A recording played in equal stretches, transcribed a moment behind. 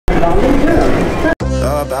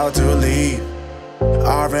about to leave,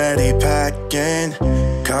 already packing.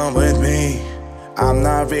 Come with me, I'm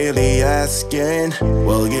not really asking.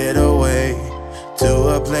 We'll get away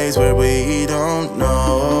to a place where we don't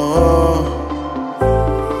know.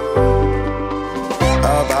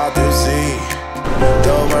 About to see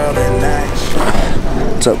the world in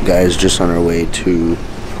action. What's up, guys? Just on our way to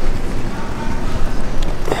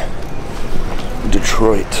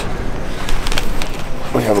Detroit.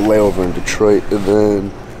 We have a layover in Detroit, and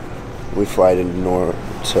then we fly to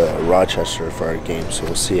Rochester for our game, so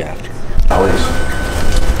we'll see you after. Always.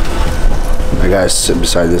 I gotta sit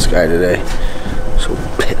beside this guy today. So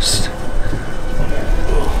pissed.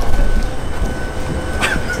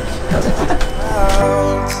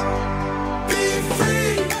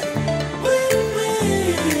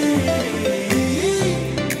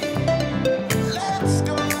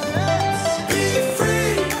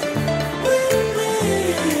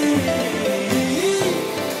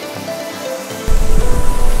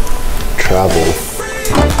 Travel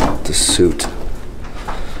the suit.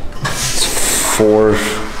 It's 4.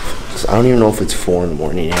 I don't even know if it's 4 in the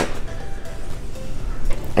morning yet.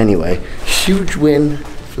 Anyway, huge win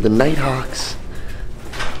for the Nighthawks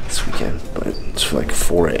this weekend, but it's like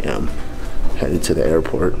 4 a.m. Headed to the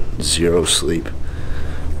airport, 0 sleep.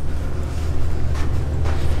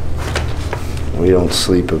 We don't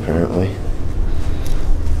sleep apparently.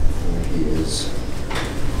 There he is.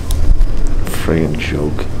 Friggin'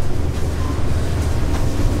 joke.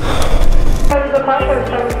 The pressure is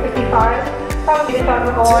 755. Probably the time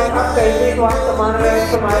to go on. I'm crazy to watch the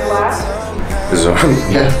monitor to my left. Is it on?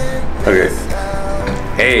 Yeah. Okay.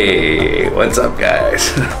 Hey, what's up,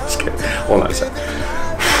 guys? Just kidding. Hold on a sec.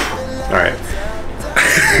 All right.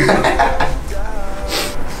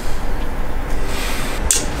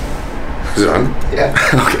 Is it on? Yeah.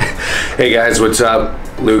 Okay. Hey guys, what's up?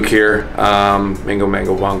 Luke here.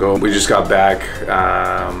 Mango Bongo. We just got back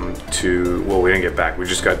well, we didn't get back. We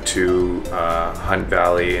just got to Hunt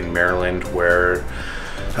Valley in Maryland, where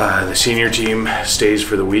the senior team stays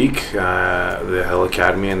for the week, the Hill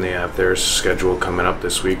Academy, and they have their schedule coming up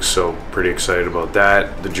this week, so pretty excited about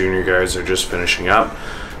that. The junior guys are just finishing up.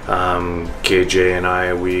 KJ and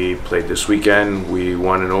I, we played this weekend. We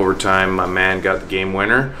won in overtime. My man got the game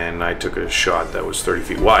winner, and I took a shot that was 30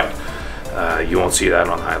 feet wide. You won't see that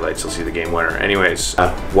on highlights. You'll see the game winner. Anyways,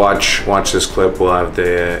 watch this clip. We'll have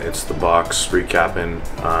it's the box recapping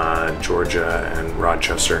Georgia and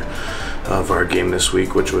Rochester of our game this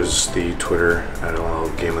week, which was the Twitter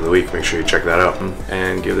game of the week. Make sure you check that out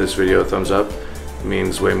and give this video a thumbs up. It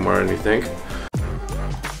means way more than you think.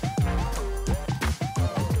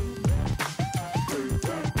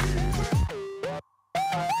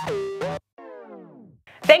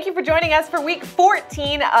 Thank you for joining us for week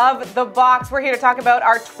 14 of The Box. We're here to talk about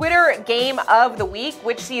our Twitter game of the week,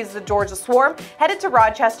 which sees the Georgia Swarm headed to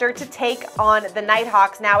Rochester to take on the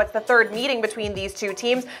Nighthawks. Now it's the third meeting between these two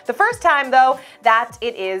teams. The first time, though, that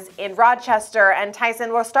it is in Rochester. And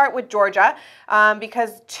Tyson, we'll start with Georgia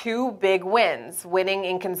because 2 big wins, winning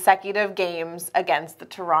in consecutive games against the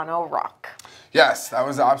Toronto Rock. Yes, that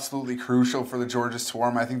was absolutely crucial for the Georgia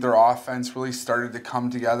Swarm. I think their offense really started to come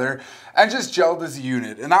together and just gelled as a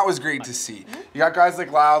unit, and that was great to see. You got guys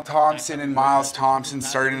like Lyle Thompson and Miles Thompson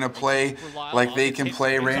starting to play like they can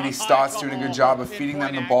play. Randy Stott's doing a good job of feeding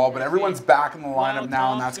them the ball, but everyone's back in the lineup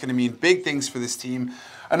now, and that's going to mean big things for this team.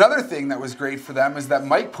 Another thing that was great for them is that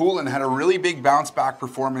Mike Poulin had a really big bounce-back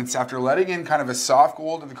performance after letting in kind of a soft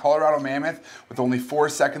goal to the Colorado Mammoth with only 4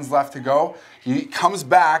 seconds left to go. He comes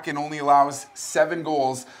back and only allows 7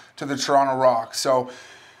 goals to the Toronto Rock. So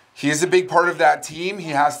he is a big part of that team. He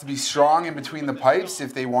has to be strong in between the pipes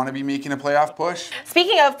if they want to be making a playoff push.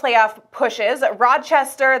 Speaking of playoff pushes,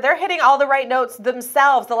 Rochester, they're hitting all the right notes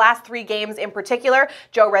themselves the last 3 games in particular.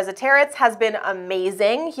 Joe Reziteritz has been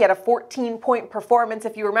amazing. He had a 14-point performance,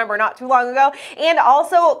 if you remember, not too long ago. And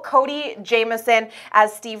also Cody Jamieson,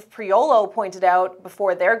 as Steve Priolo pointed out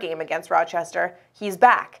before their game against Rochester, he's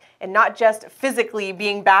back. And not just physically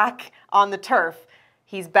being back on the turf.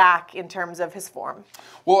 He's back in terms of his form.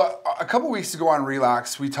 Well, a couple weeks ago on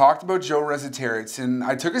Relax, we talked about Joe Reziteritz, and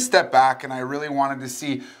I took a step back and I really wanted to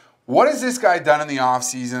see what has this guy done in the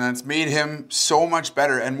offseason that's made him so much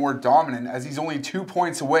better and more dominant, as he's only 2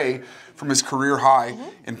 points away from his career high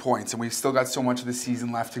in points, and we've still got so much of the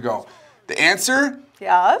season left to go. The answer?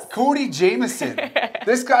 Yes. Cody Jamieson.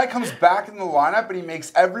 This guy comes back in the lineup and he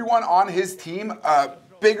makes everyone on his team a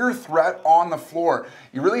bigger threat on the floor.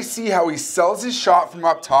 You really see how he sells his shot from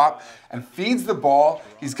up top and feeds the ball.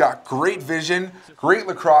 He's got great vision, great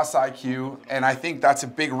lacrosse IQ, and I think that's a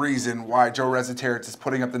big reason why Joe Reziteritz is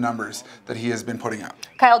putting up the numbers that he has been putting up.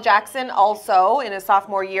 Kyle Jackson also in his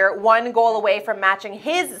sophomore year, 1 goal away from matching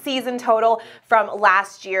his season total from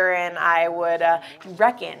last year, and I would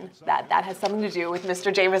reckon that that has something to do with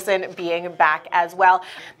Mr. Jameson being back as well.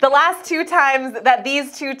 The last 2 times that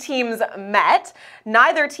these 2 teams met,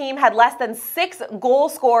 neither team had less than 6 goal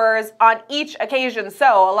scorers on each occasion.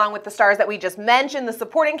 So, along with the stars that we just mentioned, the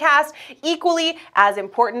supporting cast equally as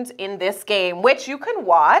important in this game, which you can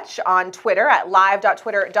watch on Twitter at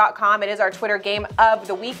live.twitter.com. It is our Twitter game of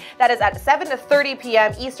the week. That is at 7:30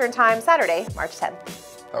 p.m. Eastern Time, Saturday, March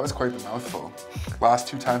 10th. That was quite the mouthful. Last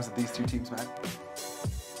 2 times that these 2 teams met.